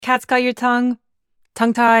cat's got your tongue?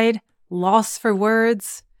 Tongue-tied? Lost for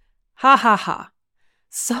words? Ha ha ha.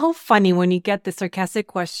 So funny when you get the sarcastic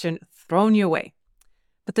question thrown your way.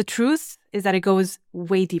 But the truth is that it goes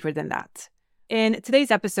way deeper than that. In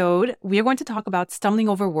today's episode, we are going to talk about stumbling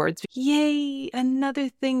over words. Yay! Another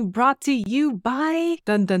thing brought to you by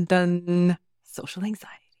dun dun dun social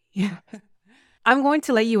anxiety. I'm going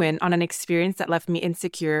to let you in on an experience that left me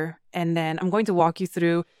insecure, and then I'm going to walk you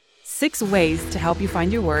through 6 ways to help you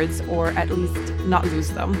find your words, or at least not lose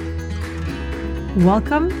them.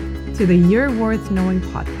 Welcome to the You're Worth Knowing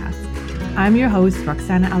podcast. I'm your host,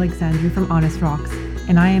 Roxana Alexandru from Honest Rocks,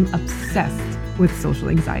 and I am obsessed with social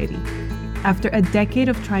anxiety. After a decade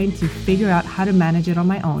of trying to figure out how to manage it on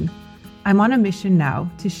my own, I'm on a mission now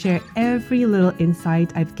to share every little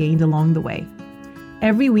insight I've gained along the way.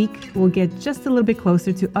 Every week, we'll get just a little bit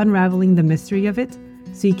closer to unraveling the mystery of it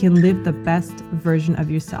so you can live the best version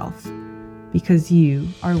of yourself, because you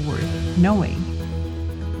are worth knowing.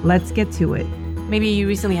 Let's get to it. Maybe you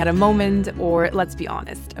recently had a moment, or let's be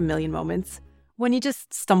honest, a million moments, when you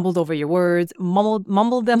just stumbled over your words,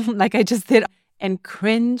 mumbled them like I just did, and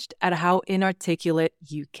cringed at how inarticulate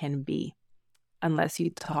you can be. Unless you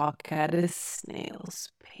talk at a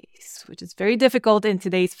snail's pace, which is very difficult in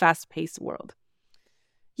today's fast-paced world.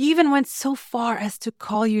 You even went so far as to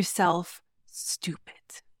call yourself stupid.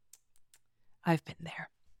 I've been there.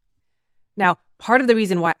 Now, part of the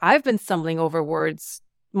reason why I've been stumbling over words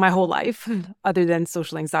my whole life, other than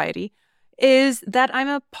social anxiety, is that I'm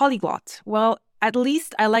a polyglot. Well, at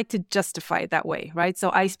least I like to justify it that way, right?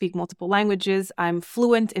 So I speak multiple languages. I'm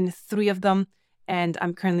fluent in 3 of them, and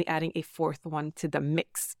I'm currently adding a 4th one to the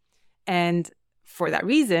mix. And for that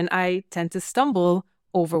reason, I tend to stumble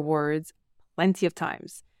over words plenty of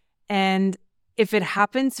times. And if it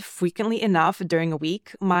happens frequently enough during a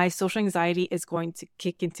week, my social anxiety is going to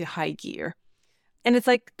kick into high gear. And it's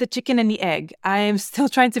like the chicken and the egg. I am still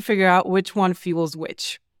trying to figure out which one fuels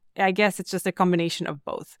which. I guess it's just a combination of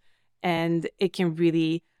both. And it can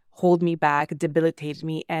really hold me back, debilitate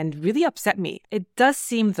me, and really upset me. It does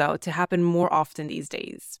seem, though, to happen more often these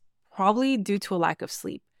days, probably due to a lack of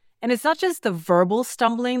sleep. And it's not just the verbal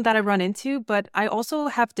stumbling that I run into, but I also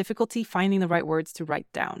have difficulty finding the right words to write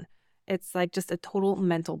down. It's like just a total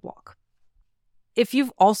mental block. If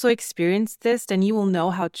you've also experienced this, then you will know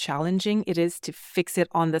how challenging it is to fix it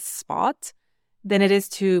on the spot than it is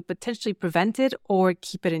to potentially prevent it or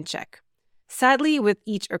keep it in check. Sadly, with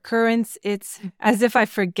each occurrence, it's as if I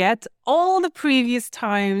forget all the previous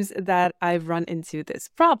times that I've run into this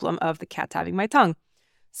problem of the cat having my tongue.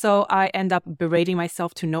 So I end up berating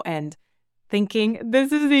myself to no end, thinking,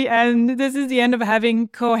 this is the end. This is the end of having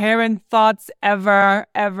coherent thoughts ever,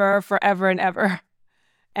 forever and ever.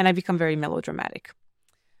 And I become very melodramatic.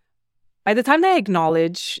 By the time I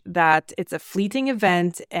acknowledge that it's a fleeting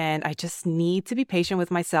event and I just need to be patient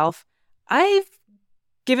with myself, I've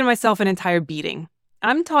given myself an entire beating.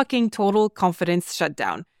 I'm talking total confidence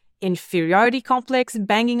shutdown, inferiority complex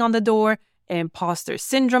banging on the door, imposter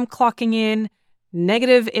syndrome clocking in,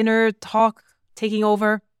 negative inner talk taking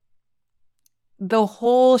over, the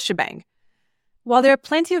whole shebang. While there are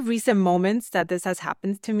plenty of recent moments that this has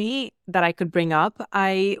happened to me that I could bring up,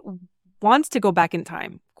 I want to go back in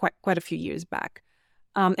time, quite a few years back,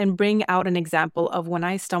 and bring out an example of when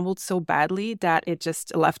I stumbled so badly that it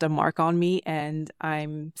just left a mark on me, and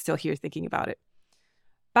I'm still here thinking about it.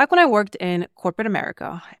 Back when I worked in corporate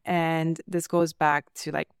America, and this goes back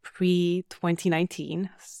to like pre-2019,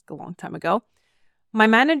 a long time ago, my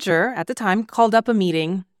manager at the time called up a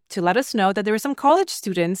meeting to let us know that there were some college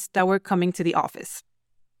students that were coming to the office.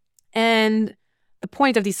 And the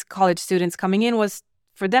point of these college students coming in was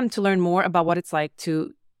for them to learn more about what it's like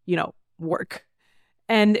to, work.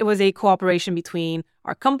 And it was a cooperation between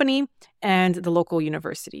our company and the local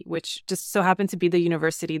university, which just so happened to be the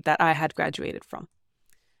university that I had graduated from.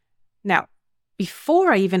 Now,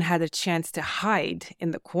 before I even had a chance to hide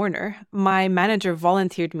in the corner, my manager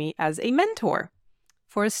volunteered me as a mentor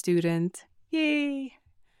for a student. Yay!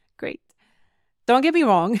 Great. Don't get me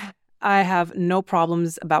wrong. I have no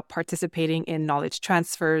problems about participating in knowledge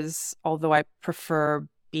transfers, although I prefer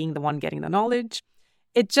being the one getting the knowledge.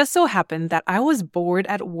 It just so happened that I was bored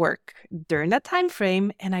at work during that time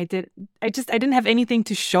frame, and I didn't have anything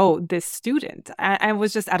to show this student. I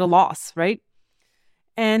was just at a loss, right?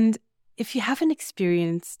 And if you haven't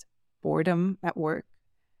experienced boredom at work,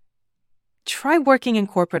 try working in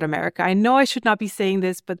corporate America. I know I should not be saying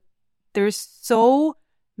this, but there's so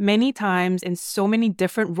many times in so many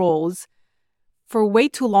different roles for way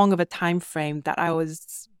too long of a time frame that I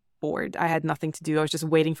was bored. I had nothing to do. I was just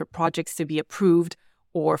waiting for projects to be approved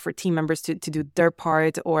or for team members to do their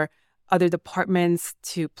part or other departments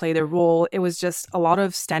to play their role. It was just a lot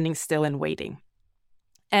of standing still and waiting.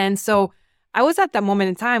 And so I was at that moment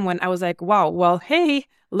in time when I was like, wow, well, hey,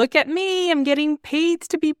 look at me. I'm getting paid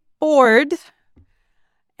to be bored.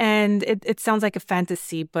 And it sounds like a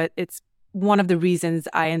fantasy, but it's one of the reasons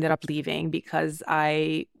I ended up leaving, because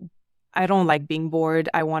I don't like being bored.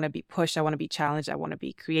 I want to be pushed. I want to be challenged. I want to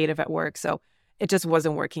be creative at work. So it just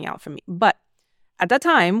wasn't working out for me. But at that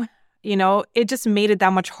time, it just made it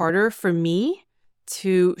that much harder for me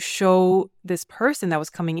to show this person that was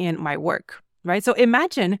coming in my work, right? So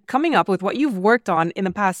imagine coming up with what you've worked on in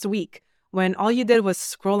the past week when all you did was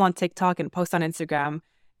scroll on TikTok and post on Instagram,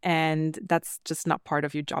 and that's just not part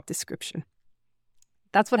of your job description.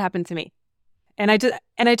 That's what happened to me. And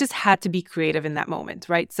I just had to be creative in that moment,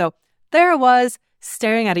 right? So there I was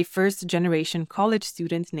staring at a first-generation college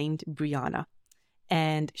student named Brianna,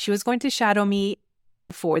 and she was going to shadow me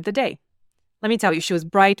for the day. Let me tell you, she was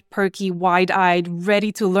bright, perky, wide-eyed,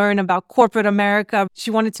 ready to learn about corporate America. She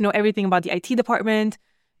wanted to know everything about the IT department,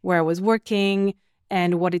 where I was working,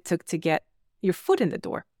 and what it took to get your foot in the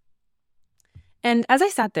door. And as I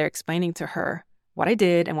sat there explaining to her what I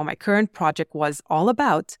did and what my current project was all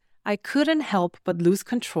about, I couldn't help but lose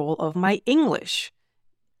control of my English.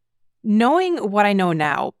 Knowing what I know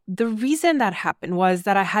now, the reason that happened was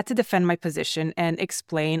that I had to defend my position and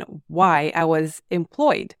explain why I was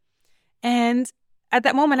employed. And at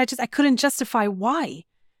that moment, I couldn't justify why.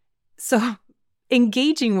 So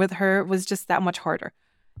engaging with her was just that much harder.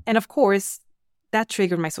 And of course, that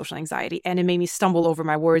triggered my social anxiety, and it made me stumble over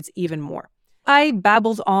my words even more. I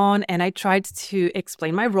babbled on and I tried to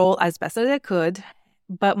explain my role as best as I could,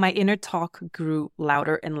 but my inner talk grew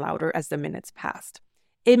louder and louder as the minutes passed.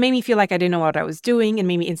 It made me feel like I didn't know what I was doing and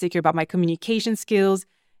made me insecure about my communication skills.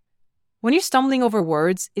 When you're stumbling over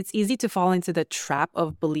words, it's easy to fall into the trap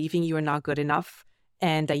of believing you are not good enough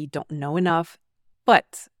and that you don't know enough.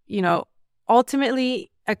 But,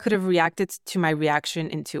 ultimately, I could have reacted to my reaction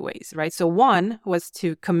in two ways, right? So one was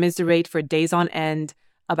to commiserate for days on end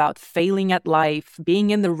about failing at life,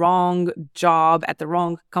 being in the wrong job at the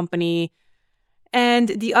wrong company. And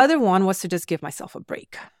the other one was to just give myself a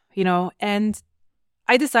break, and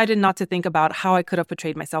I decided not to think about how I could have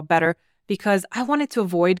portrayed myself better because I wanted to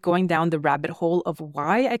avoid going down the rabbit hole of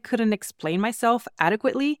why I couldn't explain myself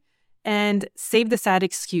adequately and save the sad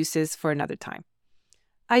excuses for another time.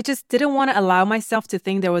 I just didn't want to allow myself to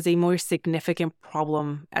think there was a more significant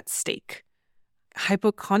problem at stake.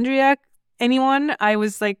 Hypochondriac? Anyone? I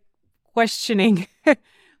was questioning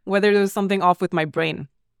whether there was something off with my brain.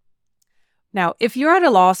 Now, if you're at a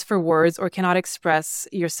loss for words or cannot express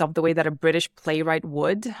yourself the way that a British playwright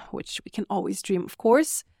would, which we can always dream, of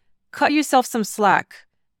course, cut yourself some slack.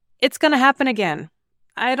 It's going to happen again.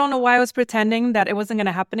 I don't know why I was pretending that it wasn't going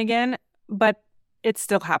to happen again, but it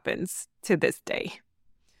still happens to this day.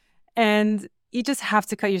 And you just have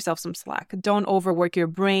to cut yourself some slack. Don't overwork your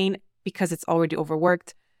brain because it's already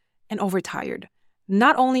overworked and overtired.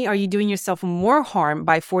 Not only are you doing yourself more harm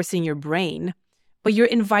by forcing your brain, but you're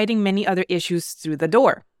inviting many other issues through the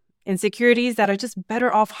door. Insecurities that are just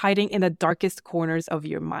better off hiding in the darkest corners of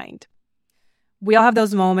your mind. We all have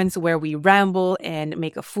those moments where we ramble and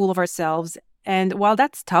make a fool of ourselves. And while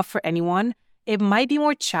that's tough for anyone, it might be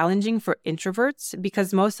more challenging for introverts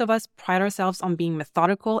because most of us pride ourselves on being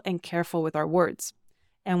methodical and careful with our words.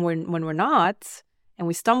 And when we're not, and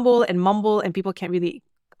we stumble and mumble and people can't really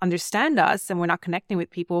understand us and we're not connecting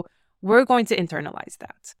with people, we're going to internalize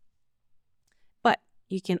that. But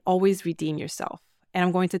you can always redeem yourself. And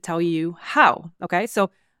I'm going to tell you how, okay? So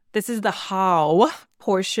this is the how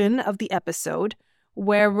portion of the episode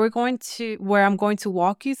where I'm going to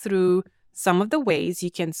walk you through some of the ways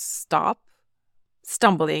you can stop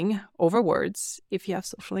stumbling over words if you have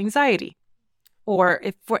social anxiety or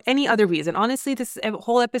if for any other reason. Honestly, this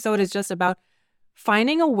whole episode is just about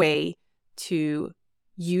finding a way to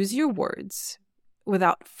use your words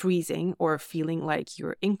without freezing or feeling like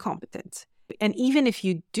you're incompetent. And even if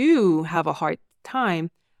you do have a hard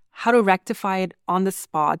time, how to rectify it on the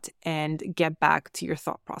spot and get back to your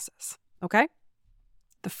thought process, okay?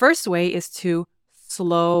 The first way is to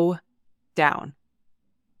slow down.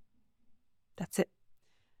 That's it.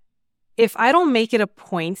 If I don't make it a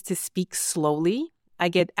point to speak slowly, I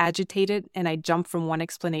get agitated and I jump from one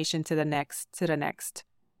explanation to the next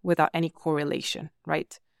without any correlation,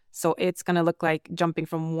 right? So it's going to look like jumping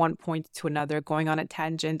from one point to another, going on a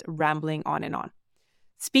tangent, rambling on and on.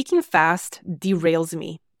 Speaking fast derails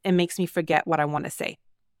me and makes me forget what I want to say.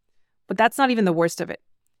 But that's not even the worst of it.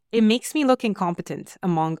 It makes me look incompetent,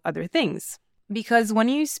 among other things. Because when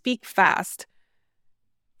you speak fast,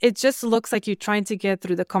 It just looks like you're trying to get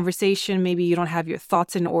through the conversation. Maybe you don't have your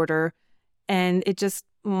thoughts in order, and it just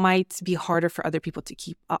might be harder for other people to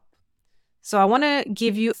keep up. So I want to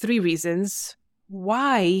give you 3 reasons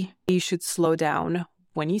why you should slow down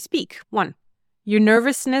when you speak. 1, your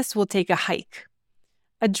nervousness will take a hike.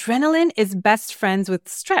 Adrenaline is best friends with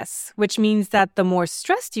stress, which means that the more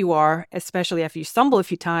stressed you are, especially after you stumble a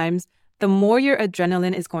few times, the more your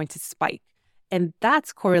adrenaline is going to spike. And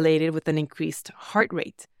that's correlated with an increased heart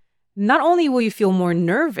rate. Not only will you feel more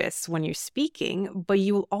nervous when you're speaking, but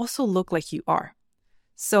you will also look like you are.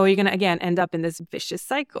 So you're going to, again, end up in this vicious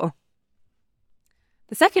cycle.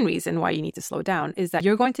 The second reason why you need to slow down is that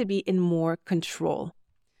you're going to be in more control.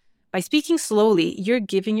 By speaking slowly, you're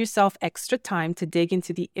giving yourself extra time to dig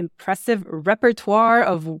into the impressive repertoire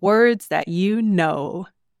of words that you know.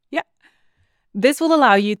 Yeah. This will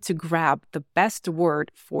allow you to grab the best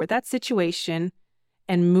word for that situation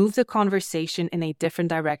and move the conversation in a different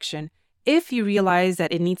direction if you realize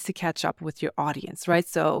that it needs to catch up with your audience, right?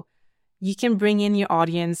 So you can bring in your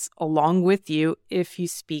audience along with you if you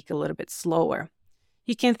speak a little bit slower.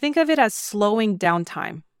 You can think of it as slowing down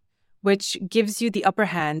time, which gives you the upper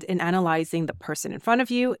hand in analyzing the person in front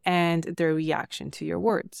of you and their reaction to your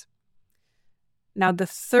words. Now, the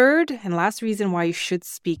third and last reason why you should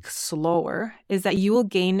speak slower is that you will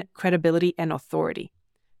gain credibility and authority.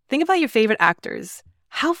 Think about your favorite actors.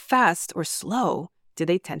 How fast or slow do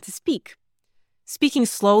they tend to speak? Speaking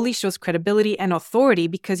slowly shows credibility and authority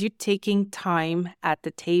because you're taking time at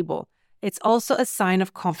the table. It's also a sign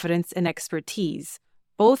of confidence and expertise,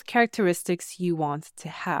 both characteristics you want to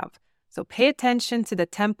have. So pay attention to the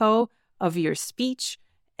tempo of your speech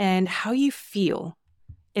and how you feel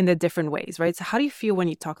in the different ways, right? So how do you feel when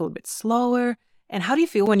you talk a little bit slower? And how do you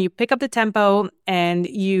feel when you pick up the tempo and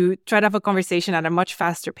you try to have a conversation at a much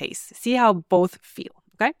faster pace? See how both feel,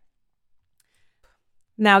 okay?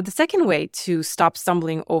 Now, the second way to stop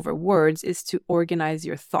stumbling over words is to organize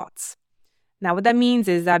your thoughts. Now, what that means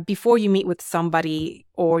is that before you meet with somebody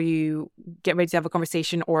or you get ready to have a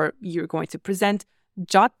conversation or you're going to present,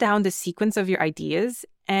 jot down the sequence of your ideas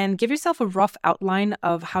and give yourself a rough outline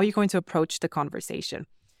of how you're going to approach the conversation.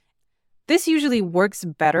 This usually works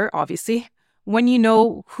better, obviously, when you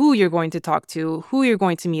know who you're going to talk to, who you're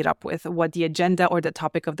going to meet up with, what the agenda or the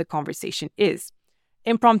topic of the conversation is.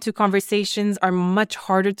 Impromptu conversations are much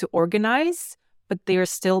harder to organize, but they are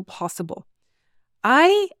still possible.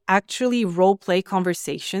 I actually role-play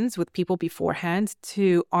conversations with people beforehand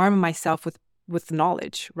to arm myself with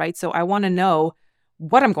knowledge, right? So I want to know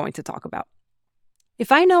what I'm going to talk about.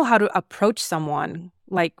 If I know how to approach someone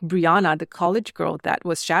like Brianna, the college girl that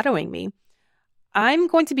was shadowing me, I'm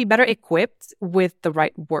going to be better equipped with the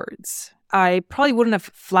right words. I probably wouldn't have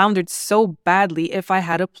floundered so badly if I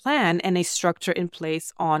had a plan and a structure in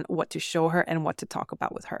place on what to show her and what to talk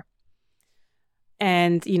about with her.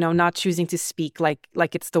 And, not choosing to speak like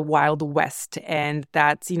it's the Wild West and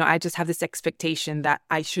that, I just have this expectation that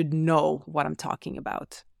I should know what I'm talking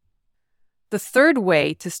about. The third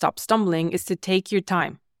way to stop stumbling is to take your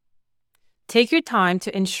time. Take your time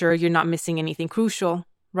to ensure you're not missing anything crucial,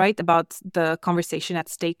 right, about the conversation at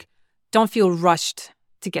stake. Don't feel rushed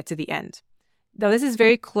to get to the end. Now, this is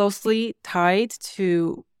very closely tied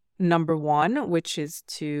to number 1, which is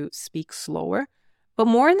to speak slower, but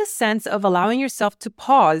more in the sense of allowing yourself to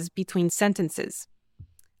pause between sentences.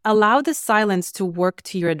 Allow the silence to work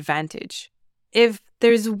to your advantage. If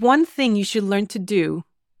there's one thing you should learn to do,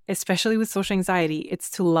 especially with social anxiety, it's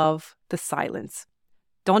to love the silence.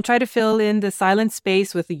 Don't try to fill in the silent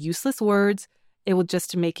space with useless words. It will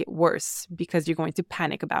just make it worse because you're going to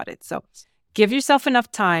panic about it. So give yourself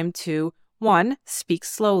enough time to, 1, speak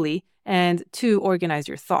slowly, and 2, organize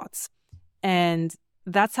your thoughts. And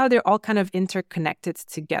that's how they're all kind of interconnected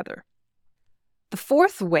together. The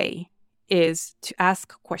fourth way is to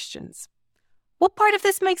ask questions. What part of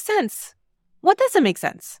this makes sense? What doesn't make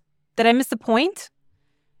sense? Did I miss the point?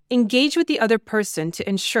 Engage with the other person to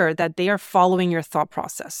ensure that they are following your thought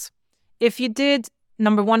process. If you did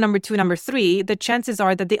number 1, number 2, number 3, the chances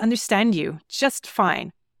are that they understand you just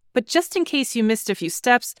fine. But just in case you missed a few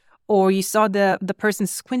steps or you saw the person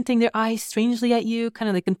squinting their eyes strangely at you, kind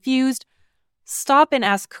of like confused, stop and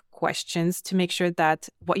ask questions to make sure that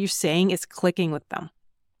what you're saying is clicking with them.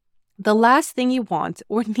 The last thing you want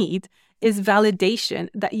or need is validation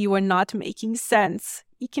that you are not making sense.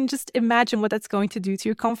 You can just imagine what that's going to do to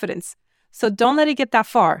your confidence. So don't let it get that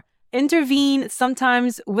far. Intervene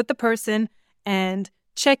sometimes with the person and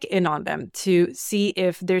check in on them to see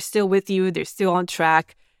if they're still with you, they're still on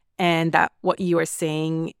track, and that what you are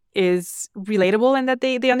saying is relatable and that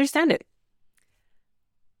they understand it.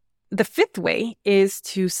 The fifth way is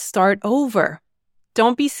to start over.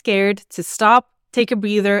 don't be scared to stop, take a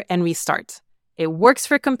breather, and restart. It works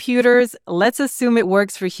for computers. Let's assume it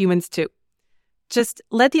works for humans too. Just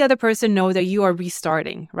let the other person know that you are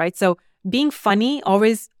restarting, right? So being funny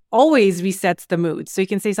always resets the mood. So you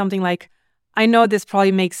can say something like, I know this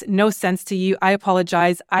probably makes no sense to you. I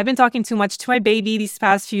apologize. I've been talking too much to my baby these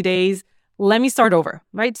past few days. Let me start over,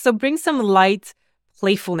 right? So bring some light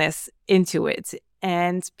playfulness into it,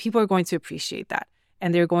 and people are going to appreciate that.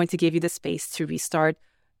 And they're going to give you the space to restart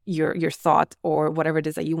your thought or whatever it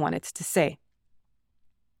is that you wanted to say.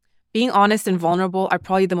 Being honest and vulnerable are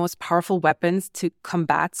probably the most powerful weapons to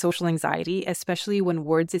combat social anxiety, especially when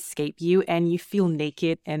words escape you and you feel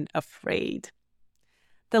naked and afraid.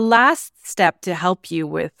 The last step to help you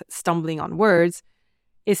with stumbling on words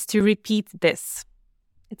is to repeat this.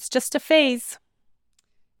 It's just a phase.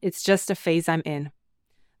 It's just a phase I'm in.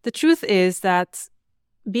 The truth is that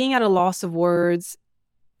being at a loss of words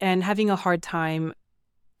and having a hard time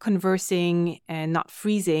conversing and not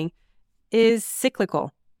freezing is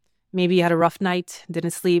cyclical. Maybe you had a rough night,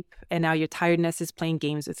 didn't sleep, and now your tiredness is playing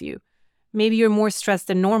games with you. Maybe you're more stressed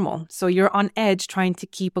than normal, so you're on edge trying to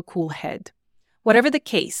keep a cool head. Whatever the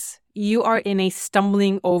case, you are in a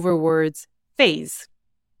stumbling over words phase.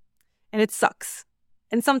 And it sucks.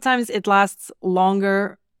 And sometimes it lasts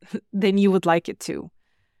longer than you would like it to.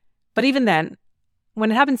 But even then,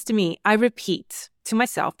 when it happens to me, I repeat to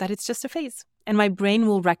myself that it's just a phase. And my brain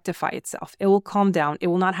will rectify itself. It will calm down. It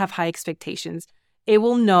will not have high expectations. It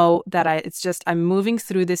will know that I'm moving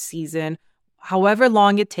through this season, however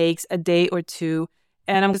long it takes, a day or two,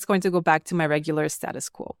 and I'm just going to go back to my regular status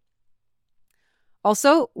quo.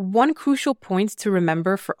 Also, one crucial point to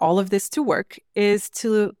remember for all of this to work is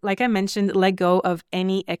to, like I mentioned, let go of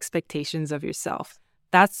any expectations of yourself.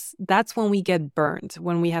 That's when we get burned,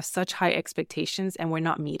 when we have such high expectations and we're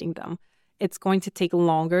not meeting them. It's going to take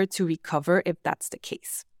longer to recover if that's the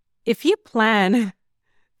case. If you plan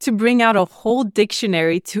to bring out a whole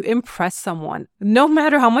dictionary to impress someone, no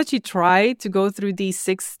matter how much you try to go through these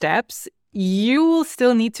 6 steps, you will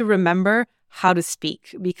still need to remember how to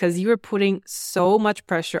speak because you are putting so much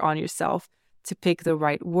pressure on yourself to pick the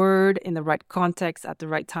right word in the right context at the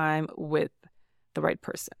right time with the right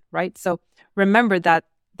person, right? So remember that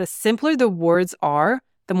the simpler the words are,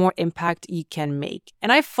 the more impact you can make.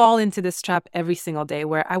 And I fall into this trap every single day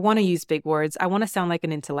where I want to use big words. I want to sound like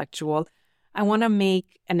an intellectual. I want to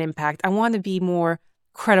make an impact. I want to be more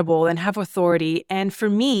credible and have authority. And for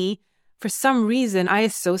me, for some reason, I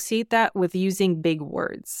associate that with using big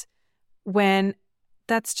words, when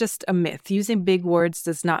that's just a myth. Using big words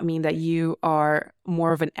does not mean that you are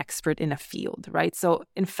more of an expert in a field, right? So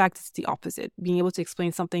in fact, it's the opposite. Being able to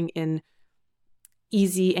explain something in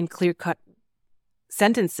easy and clear-cut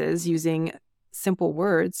sentences using simple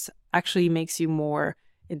words actually makes you more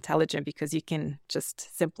intelligent because you can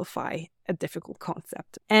just simplify a difficult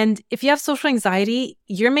concept. And if you have social anxiety,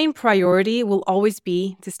 your main priority will always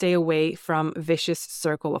be to stay away from vicious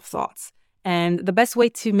circle of thoughts. And the best way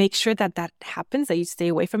to make sure that that happens, that you stay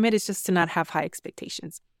away from it, is just to not have high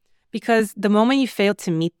expectations. Because the moment you fail to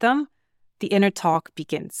meet them, the inner talk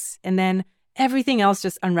begins. And then everything else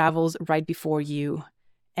just unravels right before you.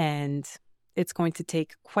 And it's going to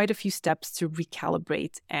take quite a few steps to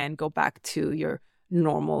recalibrate and go back to your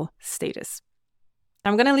normal status.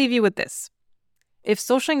 I'm going to leave you with this. If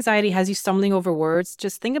social anxiety has you stumbling over words,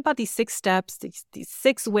 just think about these 6 steps, these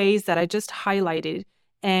 6 ways that I just highlighted,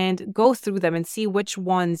 and go through them and see which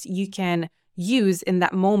ones you can use in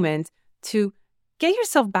that moment to get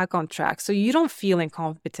yourself back on track so you don't feel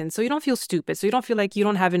incompetent, so you don't feel stupid, so you don't feel like you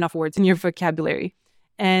don't have enough words in your vocabulary.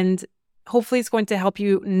 And hopefully it's going to help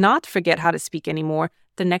you not forget how to speak anymore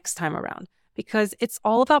the next time around, because it's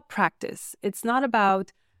all about practice. It's not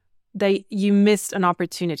about that you missed an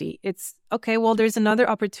opportunity. It's, okay, well, there's another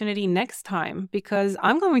opportunity next time because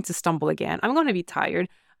I'm going to stumble again. I'm going to be tired.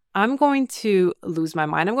 I'm going to lose my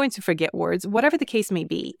mind. I'm going to forget words. Whatever the case may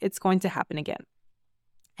be, it's going to happen again.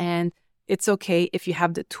 And it's okay if you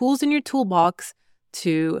have the tools in your toolbox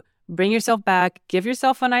to bring yourself back, give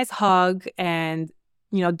yourself a nice hug, and,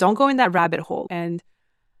 don't go in that rabbit hole and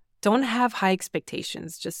don't have high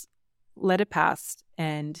expectations. Just let it pass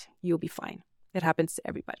and you'll be fine. It happens to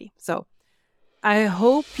everybody. So I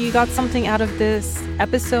hope you got something out of this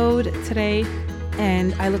episode today.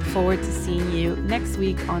 And I look forward to seeing you next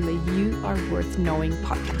week on the You Are Worth Knowing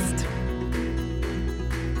podcast.